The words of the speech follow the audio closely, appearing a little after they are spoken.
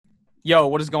Yo,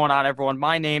 what is going on, everyone?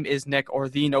 My name is Nick, or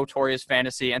The Notorious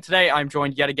Fantasy, and today I'm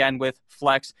joined yet again with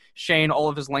Flex. Shane, all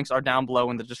of his links are down below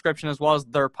in the description, as well as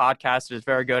their podcast. It is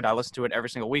very good. I listen to it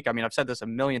every single week. I mean, I've said this a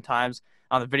million times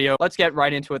on the video. Let's get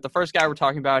right into it. The first guy we're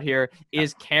talking about here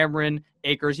is Cameron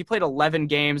Akers. He played 11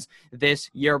 games this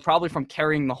year, probably from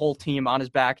carrying the whole team on his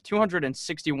back.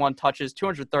 261 touches,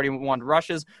 231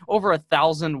 rushes, over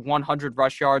 1,100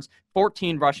 rush yards,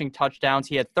 14 rushing touchdowns.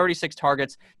 He had 36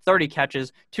 targets, 30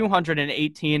 catches,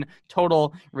 218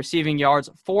 total receiving yards,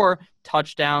 4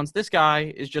 touchdowns. This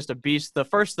guy is just a beast. The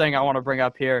first thing I want to bring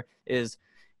up here is,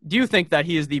 do you think that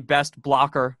he is the best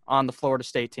blocker on the Florida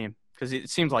State team? Because it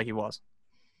seems like he was.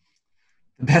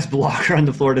 The best blocker on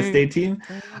the Florida State team.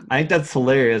 I think that's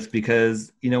hilarious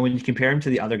because, when you compare him to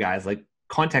the other guys, like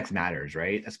context matters,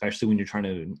 right? Especially when you're trying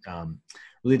to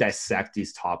really dissect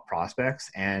these top prospects.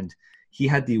 And he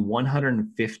had the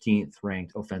 115th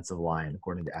ranked offensive line,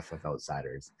 according to FF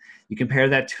Outsiders. You compare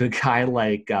that to a guy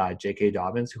like J.K.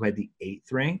 Dobbins, who had the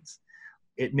 8th ranked.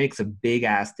 It makes a big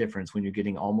ass difference when you're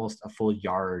getting almost a full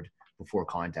yard before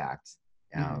contact.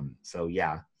 So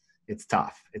yeah, it's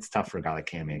tough. It's tough for a guy like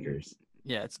Cam Akers.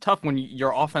 Yeah, it's tough when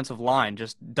your offensive line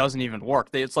just doesn't even work.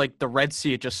 It's like the Red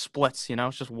Sea, it just splits,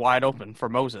 it's just wide open for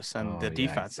Moses and the Yeah,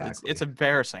 defense. exactly. It's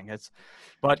embarrassing.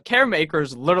 But Cam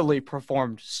Akers literally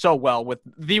performed so well with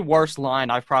the worst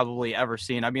line I've probably ever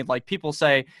seen. I mean, like, people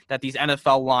say that these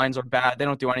NFL lines are bad. They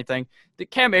don't do anything. The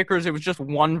Cam Akers, it was just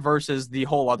one versus the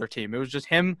whole other team. It was just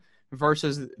him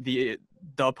versus the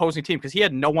opposing team because he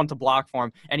had no one to block for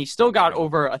him, and he still got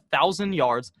over 1,000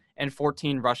 yards and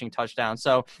 14 rushing touchdowns.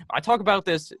 So we've talked about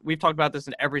this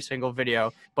in every single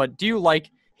video, but do you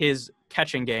like his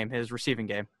catching game, his receiving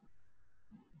game?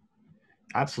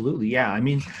 Absolutely, yeah. I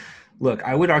mean, look,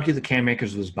 I would argue that Cam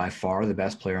Akers was by far the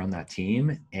best player on that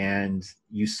team, and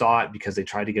you saw it because they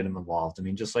tried to get him involved. I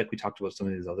mean, just like we talked about some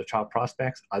of these other top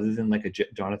prospects, other than like a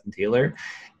Jonathan Taylor,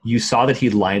 you saw that he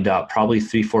lined up probably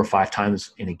 3, 4, 5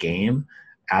 times in a game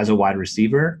as a wide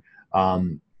receiver.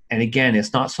 And again,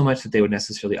 it's not so much that they would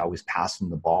necessarily always pass him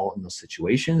the ball in those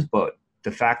situations, but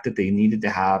the fact that they needed to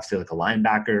have, say, like a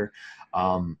linebacker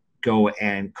go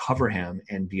and cover him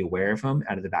and be aware of him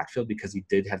out of the backfield because he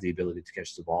did have the ability to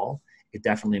catch the ball, it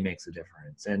definitely makes a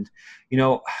difference. And,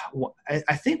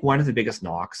 I think one of the biggest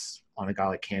knocks on a guy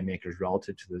like Cam Akers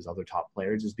relative to those other top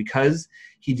players is because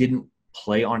he didn't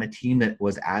play on a team that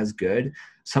was as good.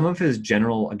 Some of his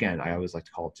general, again, I always like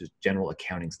to call it just general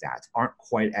accounting stats, aren't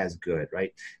quite as good,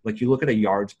 right? Like you look at a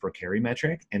yards per carry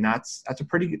metric, and that's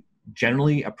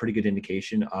generally a pretty good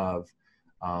indication of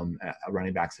a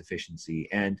running back's efficiency.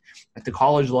 And at the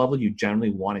college level, you generally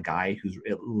want a guy who's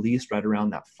at least right around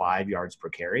that 5 yards per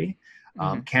carry.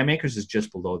 Cam Akers is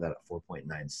just below that at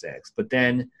 4.96. But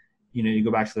then, you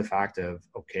go back to the fact of,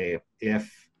 okay,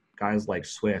 if guys like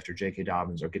Swift or J.K.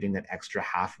 Dobbins are getting that extra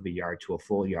half of a yard to a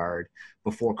full yard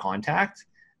before contact,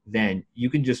 then you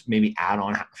can just maybe add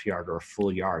on half a yard or a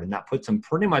full yard, and that puts him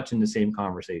pretty much in the same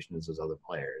conversation as those other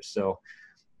players. So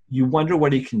you wonder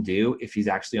what he can do if he's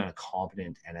actually on a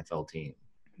competent NFL team.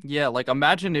 Yeah, like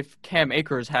imagine if Cam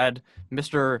Akers had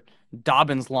Mr.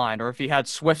 Dobbins' line, or if he had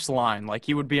Swift's line, like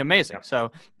he would be amazing. Yep.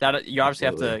 So that you obviously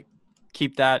Absolutely. have to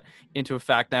keep that into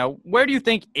effect. Now, where do you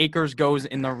think Akers goes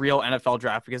in the real NFL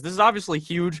draft? Because this is obviously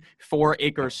huge for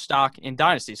Akers' stock in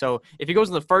Dynasty. So if he goes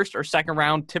in the first or second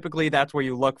round, typically that's where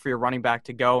you look for your running back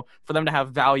to go for them to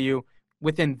have value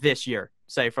within this year,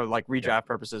 say for like redraft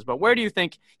purposes. But where do you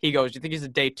think he goes? Do you think he's a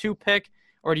day 2 pick,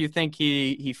 or do you think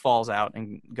he falls out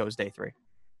and goes day 3?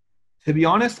 To be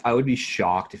honest, I would be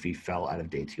shocked if he fell out of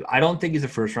day 2. I don't think he's a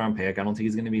first-round pick. I don't think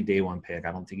he's going to be a day 1 pick.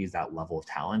 I don't think he's that level of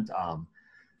talent.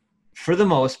 For the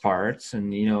most part,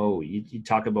 and you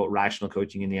talk about rational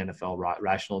coaching in the NFL,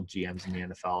 rational GMs in the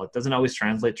NFL. It doesn't always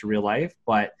translate to real life,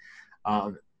 but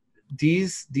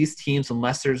these teams,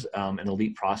 unless there's an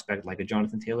elite prospect like a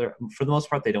Jonathan Taylor, for the most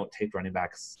part, they don't take running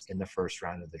backs in the first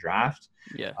round of the draft.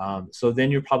 Yeah. So then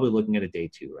you're probably looking at a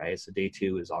day 2, right? So day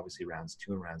 2 is obviously rounds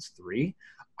 2 and rounds 3.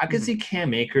 I could see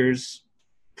Cam Akers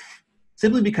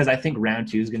simply because I think round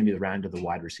 2 is going to be the round of the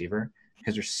wide receiver,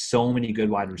 because there's so many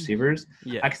good wide receivers.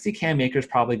 Yeah. I could see Cam Akers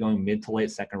probably going mid to late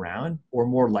second round, or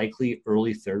more likely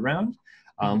early third round,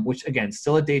 which again,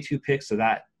 still a day 2 pick. So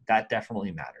that definitely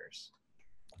matters.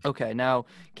 Okay, now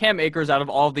Cam Akers, out of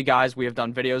all of the guys we have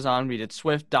done videos on, we did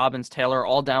Swift, Dobbins, Taylor,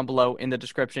 all down below in the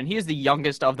description. He is the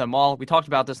youngest of them all. We talked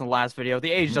about this in the last video.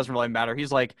 The age doesn't really matter.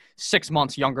 He's like 6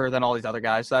 months younger than all these other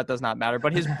guys, so that does not matter.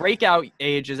 But his breakout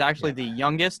age is actually the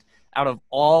youngest out of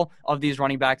all of these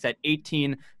running backs at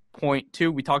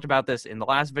 18.2. We talked about this in the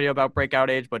last video about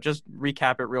breakout age, but just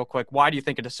recap it real quick. Why do you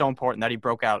think it is so important that he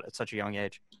broke out at such a young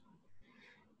age?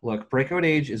 Look, breakout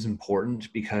age is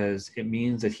important because it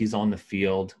means that he's on the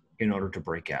field in order to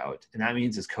break out. And that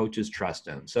means his coaches trust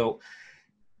him. So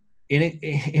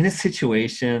in a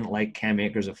situation like Cam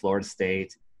Akers at Florida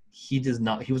State, he was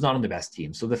not on the best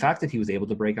team. So the fact that he was able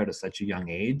to break out at such a young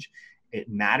age, it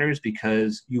matters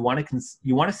because you want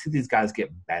to see these guys get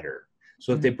better.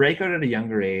 So if they break out at a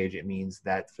younger age, it means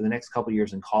that for the next couple of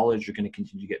years in college, you're going to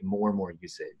continue to get more and more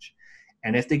usage.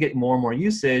 And if they get more and more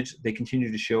usage, they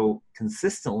continue to show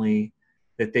consistently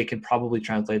that they can probably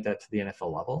translate that to the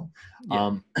NFL level.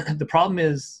 Yeah. The problem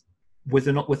is with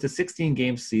a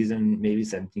 16-game season, maybe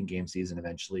 17-game season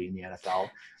eventually in the NFL,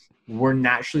 we're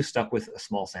naturally stuck with a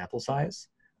small sample size,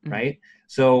 right?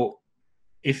 So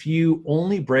if you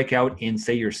only break out in,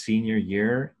 say, your senior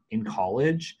year in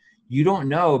college, you don't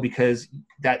know because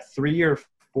that 3-year,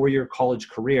 4-year college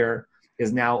career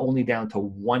is now only down to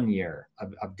 1 year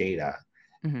of data.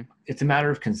 It's a matter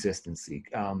of consistency.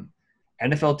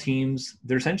 NFL teams,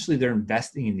 they're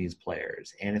investing in these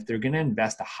players. And if they're going to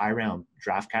invest a high round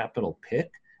draft capital pick,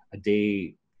 a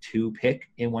day 2 pick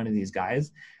in one of these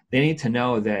guys, they need to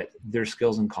know that their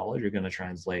skills in college are going to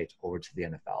translate over to the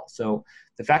NFL. So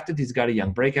the fact that he's got a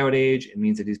young breakout age, it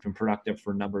means that he's been productive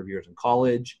for a number of years in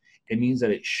college. It means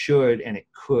that it should and it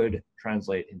could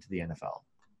translate into the NFL.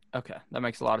 Okay, that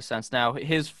makes a lot of sense. Now,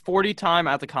 his 40 time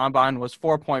at the Combine was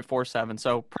 4.47,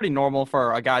 so pretty normal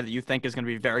for a guy that you think is going to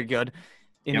be very good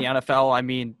in the NFL. I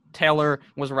mean, Taylor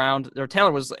was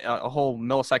a whole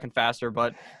millisecond faster,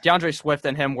 but DeAndre Swift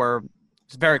and him were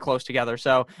very close together.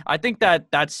 So I think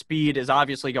that speed is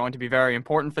obviously going to be very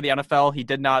important for the NFL. He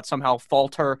did not somehow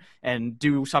falter and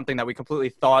do something that we completely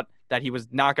thought that he was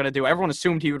not going to do. Everyone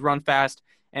assumed he would run fast,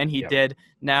 and he did.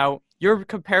 Now, you've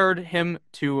compared him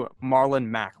to Marlon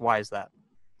Mack. Why is that?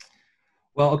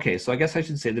 Well, okay, so I guess I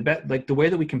should say the way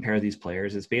that we compare these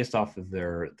players is based off of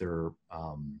their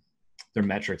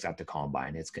metrics at the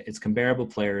Combine. It's comparable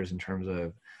players in terms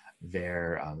of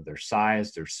their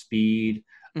size, their speed,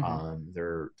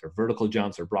 their vertical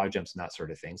jumps or broad jumps and that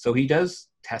sort of thing. So he does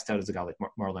test out as a guy like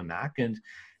Marlon Mack. And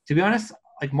to be honest,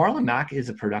 like Marlon Mack is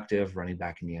a productive running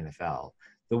back in the NFL.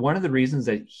 One of the reasons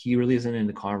that he really isn't in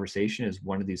the conversation as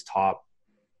one of these top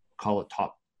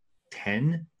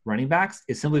 10 running backs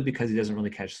is simply because he doesn't really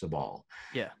catch the ball.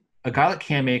 Yeah. A guy like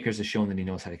Cam Akers has shown that he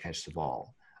knows how to catch the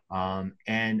ball.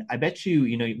 And I bet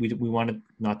we wanted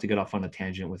not to get off on a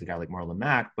tangent with a guy like Marlon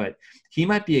Mack, but he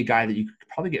might be a guy that you could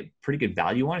probably get pretty good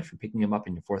value on if you're picking him up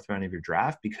in the 4th round of your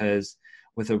draft, because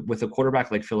with a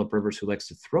quarterback like Phillip Rivers who likes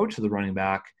to throw to the running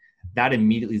back, that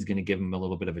immediately is going to give him a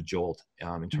little bit of a jolt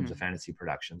in terms of fantasy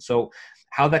production. So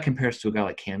how that compares to a guy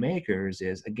like Cam Akers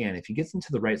is, again, if he gets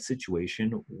into the right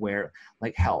situation where,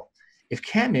 like, hell, if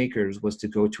Cam Akers was to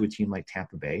go to a team like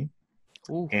Tampa Bay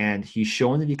and he's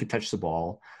shown that he could touch the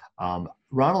ball,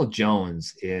 Ronald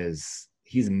Jones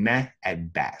he's meh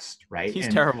at best, right? He's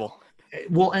terrible.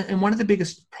 Well, and one of the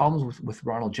biggest problems with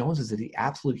Ronald Jones is that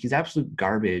he's absolute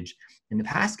garbage in the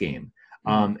pass game.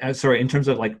 In terms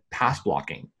of like pass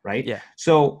blocking, right? Yeah.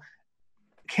 So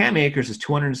Cam Akers is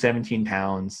 217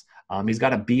 pounds. He's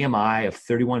got a BMI of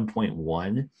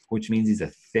 31.1, which means he's a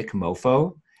thick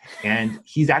mofo. And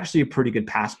he's actually a pretty good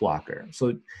pass blocker.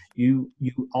 So you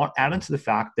add into the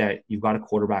fact that you've got a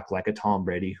quarterback like a Tom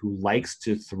Brady who likes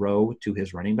to throw to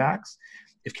his running backs.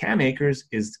 If Cam Akers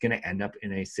is going to end up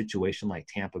in a situation like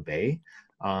Tampa Bay,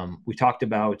 we talked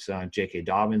about J.K.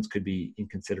 Dobbins could be in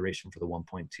consideration for the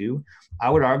 1.2. I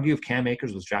would argue if Cam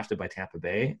Akers was drafted by Tampa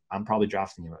Bay, I'm probably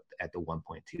drafting him at the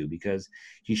 1.2 because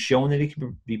he's shown that he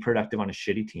can be productive on a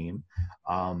shitty team.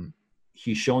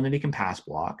 He's shown that he can pass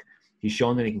block. He's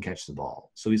shown that he can catch the ball.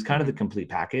 So he's kind of the complete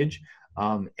package.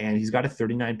 And he's got a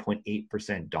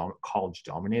 39.8% college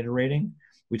dominator rating.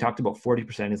 We talked about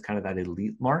 40% is kind of that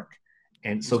elite mark.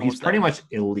 And so he's pretty much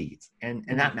elite. And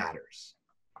that matters.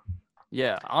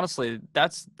 Yeah, honestly,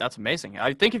 that's amazing.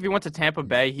 I think if he went to Tampa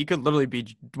Bay, he could literally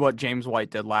be what James White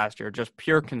did last year, just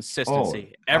pure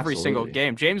consistency every single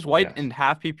game. James White in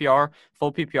half PPR,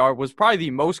 full PPR was probably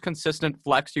the most consistent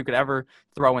flex you could ever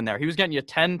throw in there. He was getting you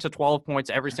 10 to 12 points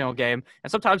every single game, and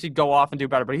sometimes he'd go off and do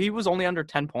better, but he was only under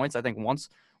 10 points, I think, once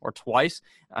or twice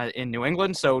in New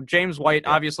England. So James White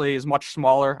obviously is much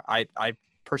smaller. I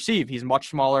perceive he's much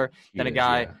smaller than a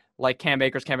guy like Cam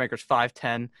Akers. Cam Akers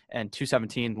 5'10" and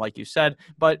 217, like you said.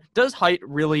 But does height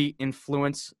really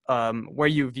influence where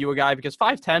you view a guy? Because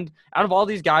 5'10", out of all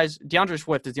these guys, DeAndre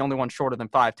Swift is the only one shorter than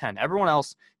 5'10". Everyone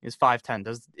else is 5'10".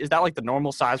 Is that like the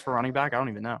normal size for running back? I don't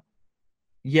even know.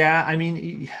 Yeah, I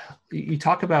mean, you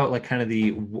talk about like kind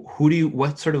of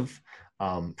what sort of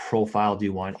profile do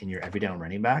you want in your every down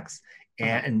running backs?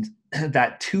 And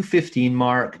that 215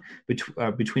 mark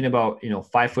between about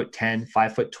 5'10",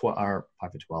 5'12", or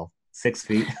 5'12", 6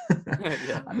 feet.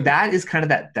 Yeah. That is kind of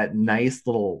that nice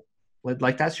little,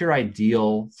 like that's your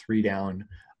ideal 3-down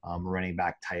running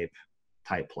back type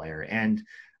player. And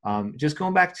just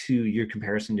going back to your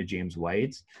comparison to James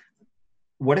White,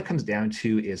 what it comes down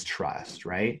to is trust,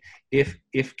 right?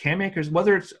 If Cam Akers,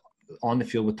 whether it's on the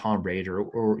field with Tom Brady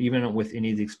or even with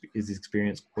any of these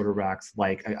experienced quarterbacks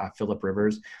like Phillip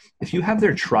Rivers, if you have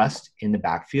their trust in the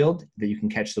backfield that you can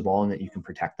catch the ball and that you can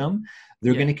protect them,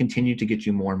 they're going to continue to get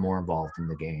you more and more involved in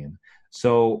the game.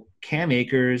 So Cam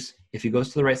Akers, if he goes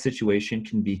to the right situation,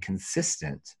 can be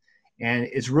consistent. And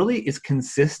it's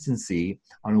consistency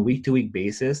on a week-to-week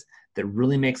basis that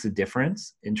really makes a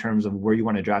difference in terms of where you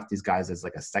want to draft these guys as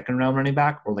like a 2nd-round running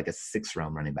back or like a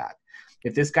 6th-round running back.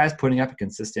 If this guy's putting up a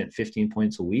consistent 15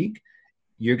 points a week,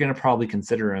 you're going to probably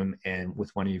consider him and with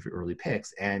one of your early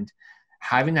picks. And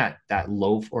having that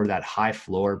low or that high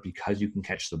floor because you can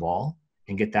catch the ball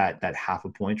and get that half a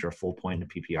point or a full point in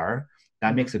PPR,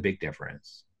 that makes a big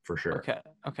difference for sure.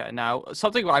 Okay. Now,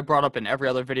 something I brought up in every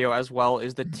other video as well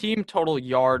is the team total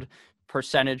yard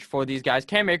percentage for these guys.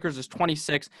 Cam Akers is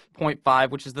 26.5,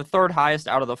 which is the 3rd highest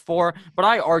out of the 4. But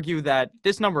I argue that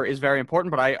this number is very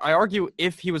important. But I argue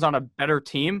if he was on a better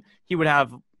team, he would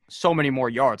have so many more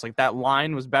yards. Like that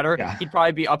line was better. Yeah. He'd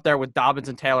probably be up there with Dobbins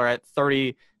and Taylor at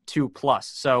 32 plus.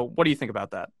 So what do you think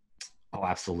about that? Oh,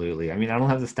 absolutely. I mean, I don't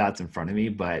have the stats in front of me,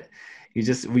 but we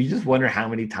just wonder how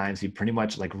many times he pretty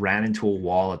much like ran into a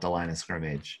wall at the line of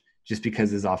scrimmage just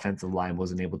because his offensive line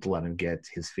wasn't able to let him get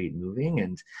his feet moving.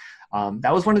 And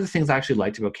that was one of the things I actually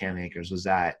liked about Cam Akers was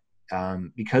that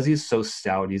because he's so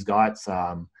stout, he's got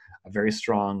a very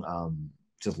strong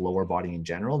just lower body in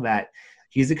general, that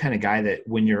he's the kind of guy that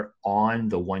when you're on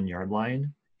the 1 yard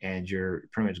line and you're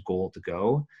pretty much goal to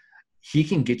go, he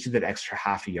can get you that extra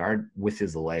half a yard with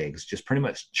his legs, just pretty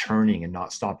much churning and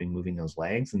not stopping moving those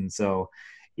legs. And so,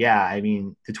 yeah, I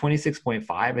mean, the 26.5,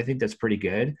 I think that's pretty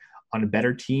good. On a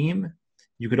better team,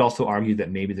 you could also argue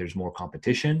that maybe there's more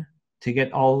competition to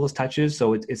get all of those touches.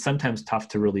 So it's sometimes tough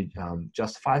to really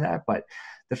justify that. But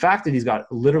the fact that he's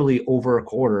got literally over a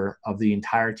quarter of the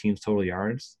entire team's total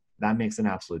yards, that makes an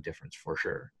absolute difference for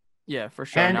sure. Yeah, for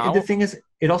sure. And the thing is,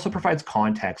 it also provides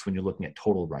context when you're looking at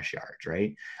total rush yards,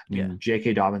 right? I mean,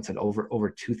 J.K. Dobbins had over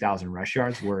 2,000 rush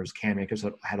yards, whereas Cam Akers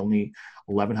had only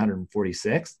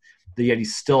 1,146. But yet he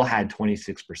still had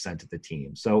 26% of the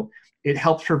team. So it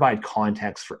helps provide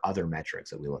context for other metrics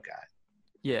that we look at.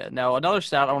 Yeah. Now, another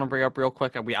stat I want to bring up real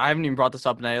quick. I haven't even brought this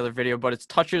up in any other video, but it's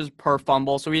touches per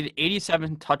fumble. So he had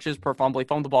 87 touches per fumble. He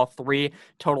fumbled the ball 3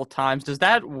 total times. Does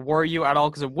that worry you at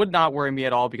all? Because it would not worry me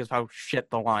at all because of how shit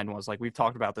the line was. Like, we've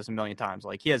talked about this a million times.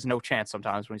 Like, he has no chance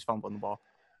sometimes when he's fumbling the ball.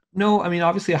 No, I mean,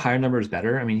 obviously a higher number is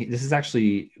better. I mean, this is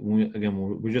actually, again,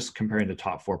 we're just comparing the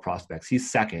top 4 prospects.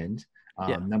 He's second.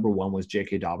 Number 1 was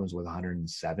J.K. Dobbins with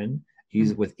 107.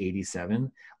 He's with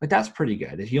 87. Like, that's pretty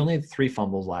good. He only had 3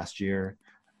 fumbles last year.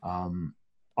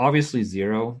 Obviously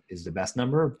 0 is the best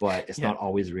number, but it's not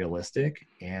always realistic.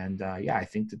 And I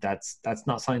think that's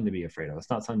not something to be afraid of. It's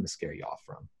not something to scare you off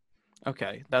from.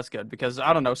 Okay, that's good because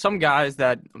I don't know, some guys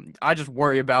that I just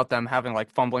worry about them having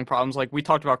like fumbling problems. Like we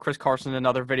talked about Chris Carson in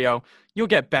another video, you'll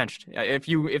get benched.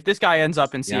 If this guy ends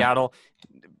up in Seattle,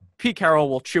 Pete Carroll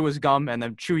will chew his gum and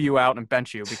then chew you out and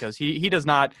bench you because he does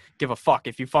not give a fuck.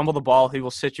 If you fumble the ball, he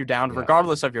will sit you down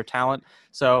regardless of your talent.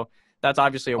 So that's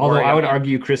obviously a worry. Although I would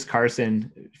argue Chris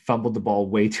Carson fumbled the ball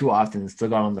way too often and still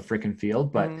got on the freaking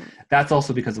field, but that's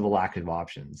also because of a lack of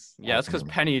options. Yeah, it's because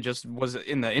Penny just was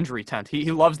in the injury tent.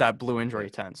 He loves that blue injury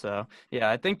tent. So,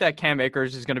 yeah, I think that Cam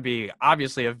Akers is going to be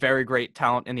obviously a very great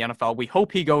talent in the NFL. We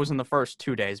hope he goes in the first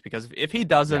 2 days because if he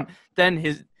doesn't, then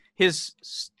his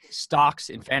stocks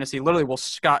in fantasy literally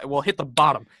will hit the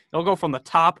bottom. It'll go from the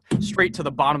top straight to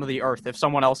the bottom of the earth if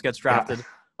someone else gets drafted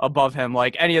above him,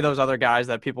 like any of those other guys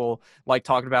that people like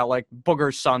talking about, like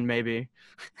Booger's son, maybe.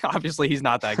 Obviously, he's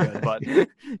not that good, but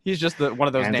he's just one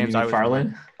of those Anthony names.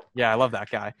 McFarland. Yeah, I love that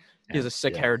guy. He has a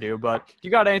sick hairdo. But you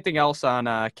got anything else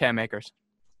on Cam Akers?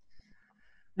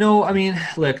 No, I mean,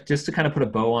 look, just to kind of put a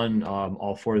bow on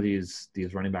all 4 of these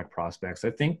running back prospects, I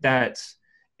think that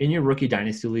in your rookie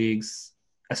dynasty leagues,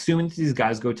 assuming that these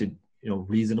guys go to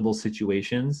reasonable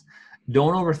situations,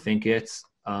 don't overthink it.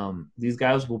 These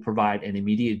guys will provide an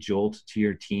immediate jolt to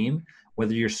your team.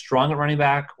 Whether you're strong at running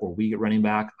back or weak at running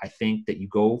back, I think that you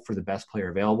go for the best player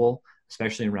available,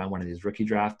 especially around one of these rookie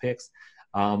draft picks.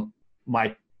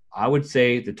 I would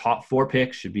say the top 4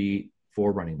 picks should be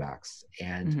 4 running backs,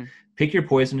 and pick your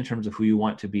poison in terms of who you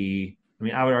want to be. I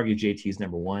mean, I would argue JT is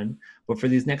number 1, but for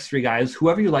these next 3 guys,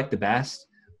 whoever you like the best,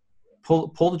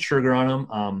 pull the trigger on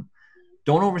them.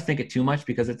 don't overthink it too much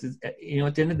because it's, at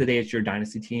the end of the day, it's your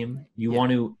dynasty team. You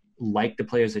want to like the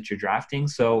players that you're drafting.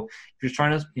 So if you're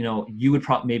trying to, you would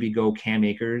probably maybe go Cam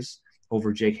Akers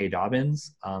over J.K.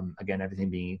 Dobbins. Again, everything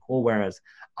being equal. Whereas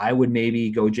I would maybe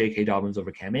go J.K. Dobbins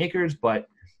over Cam Akers, but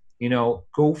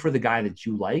go for the guy that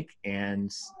you like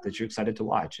and that you're excited to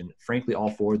watch. And frankly, all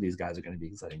four of these guys are going to be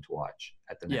exciting to watch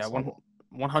at the next level.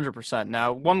 100%.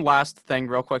 Now, one last thing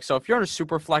real quick. So if you're in a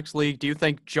super flex league, do you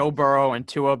think Joe Burrow and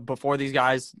Tua before these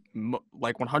guys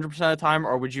like 100% of the time,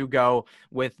 or would you go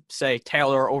with, say,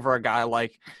 Taylor over a guy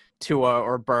like Tua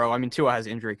or Burrow? I mean, Tua has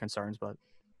injury concerns, but.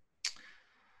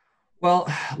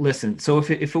 Well, listen, so if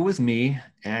it was me,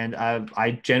 and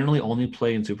I generally only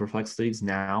play in Superflex leagues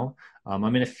now.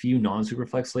 I'm in a few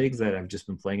non-Superflex leagues that I've just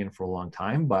been playing in for a long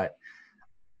time. But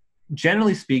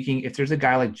generally speaking, if there's a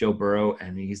guy like Joe Burrow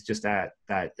and he's just that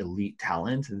elite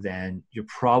talent, then you're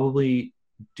probably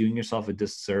doing yourself a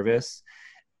disservice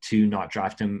to not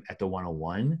draft him at the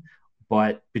 101.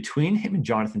 But between him and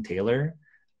Jonathan Taylor,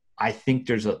 I think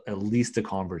there's at least a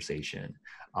conversation.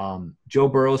 Joe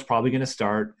Burrow is probably going to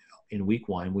start in week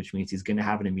 1, which means he's going to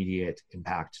have an immediate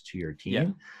impact to your team. Yeah.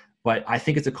 But I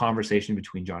think it's a conversation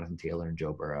between Jonathan Taylor and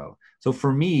Joe Burrow. So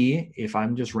for me, if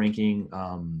I'm just ranking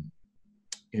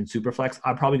in Superflex,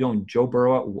 I'm probably going Joe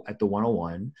Burrow at the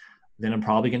 101. Then I'm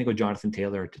probably going to go Jonathan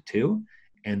Taylor at the 2.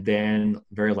 And then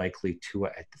very likely Tua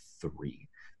at the 3.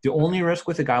 The only risk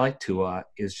with a guy like Tua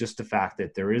is just the fact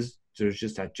that there's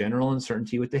just that general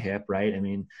uncertainty with the hip, right? I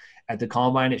mean, at the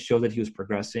combine, it showed that he was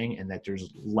progressing and that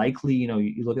there's likely,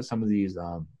 you look at some of these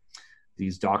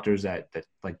doctors that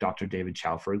like Dr. David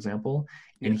Chow, for example,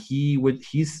 and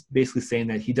he's basically saying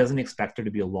that he doesn't expect there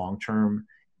to be a long-term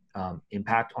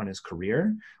impact on his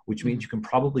career, which means you can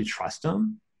probably trust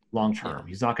him long-term. Yeah.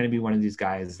 He's not going to be one of these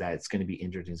guys that's going to be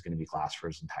injured and he's going to be glass for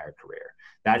his entire career.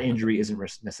 That injury isn't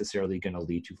necessarily going to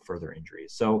lead to further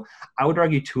injuries. So I would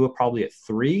argue Tua probably at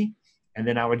 3, and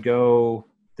then I would go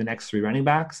the next 3 running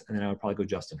backs, and then I would probably go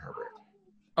Justin Herbert.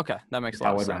 Okay, that makes a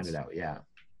lot of sense. I would round it out, yeah.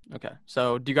 Okay,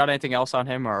 so do you got anything else on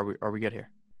him, or are we good here?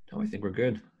 No, I think we're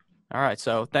good. All right,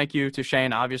 so thank you to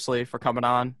Shane, obviously, for coming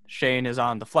on. Shane is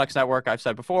on the Flex Network. I've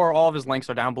said before, all of his links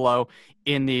are down below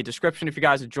in the description. If you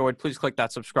guys enjoyed, please click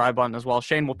that subscribe button as well.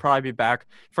 Shane will probably be back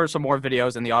for some more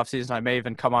videos in the offseason. I may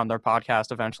even come on their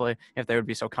podcast eventually if they would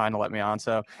be so kind to let me on.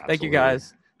 So Absolutely. Thank you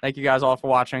guys. Thank you guys all for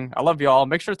watching. I love you all.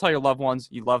 Make sure to tell your loved ones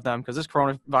you love them because this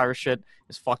coronavirus shit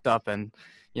is fucked up and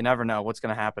you never know what's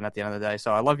going to happen at the end of the day.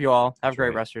 So I love you all. Have a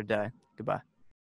great rest of your day. Goodbye.